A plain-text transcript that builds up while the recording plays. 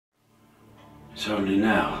It's only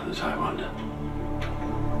now that I wonder.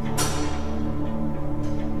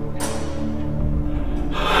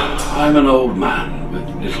 I'm an old man with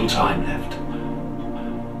little time left.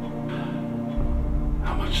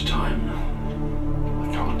 How much time?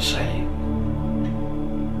 I can't say.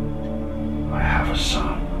 I have a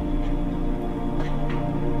son.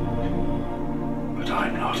 But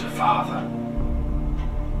I'm not a father.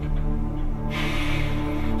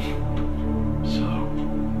 So,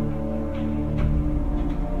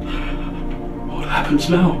 what happens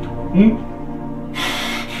now?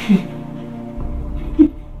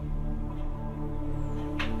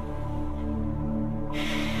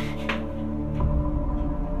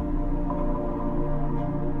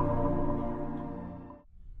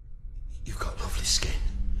 You've got lovely skin.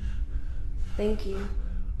 Thank you.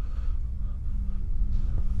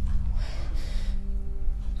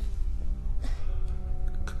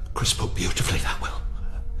 Chris spoke beautifully, that will.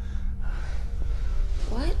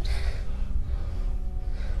 What?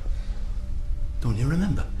 Don't you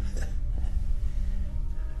remember?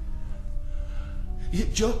 You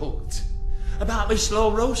joked about me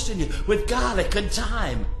slow roasting you with garlic and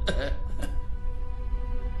thyme.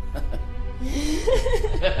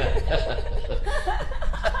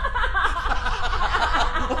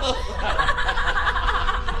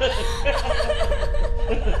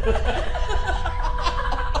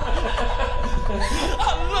 I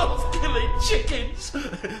love killing chickens.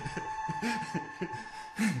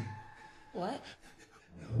 What?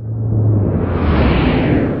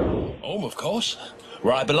 Home, of course.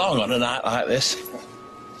 Where I belong on a night like this.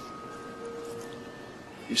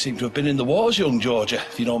 You seem to have been in the wars, young Georgia,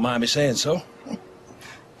 if you don't mind me saying so.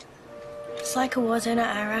 It's like a war zone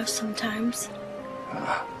at our house sometimes.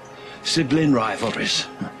 Sibling rivalries.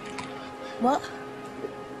 What?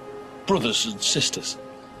 Brothers and sisters.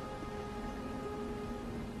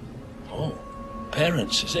 Oh,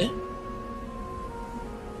 parents, is it?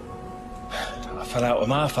 I fell out with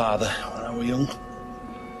my father when I was young.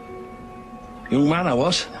 Young man I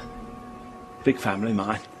was. Big family,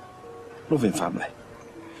 mine. Loving family.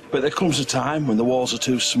 But there comes a time when the walls are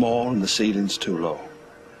too small and the ceiling's too low.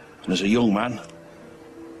 And as a young man,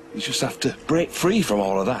 you just have to break free from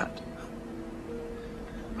all of that.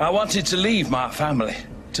 I wanted to leave my family,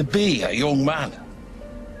 to be a young man.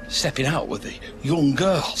 Stepping out with the young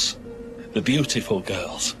girls. The beautiful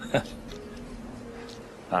girls.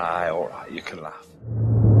 Aye, all right, you can laugh.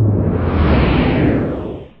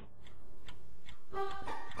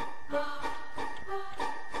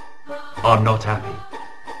 I'm not happy.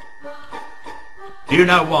 Do you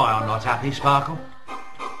know why I'm not happy, Sparkle?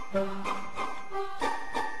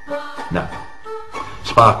 No,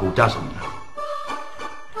 Sparkle doesn't know.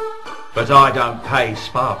 But I don't pay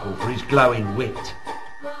Sparkle for his glowing wit.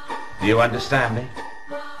 Do you understand me?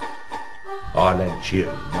 I lent you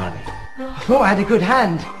money. I thought I had a good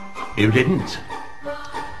hand. You didn't.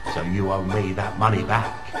 So you owe me that money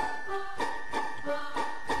back.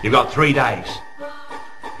 You've got 3 days.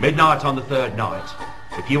 Midnight on the 3rd night.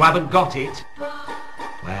 If you haven't got it,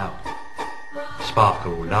 well,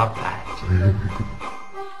 Sparkle will love that.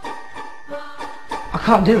 I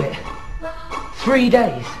can't do it. 3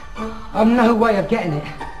 days. I've no way of getting it.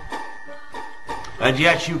 And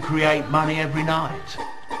yet you create money every night.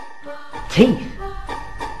 Teeth?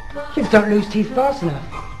 Kids don't lose teeth fast enough.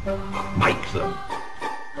 Make them.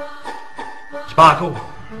 Sparkle.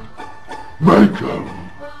 Make them.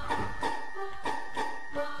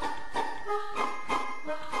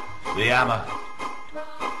 The hammer.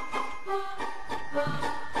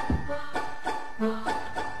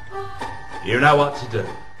 You know what to do.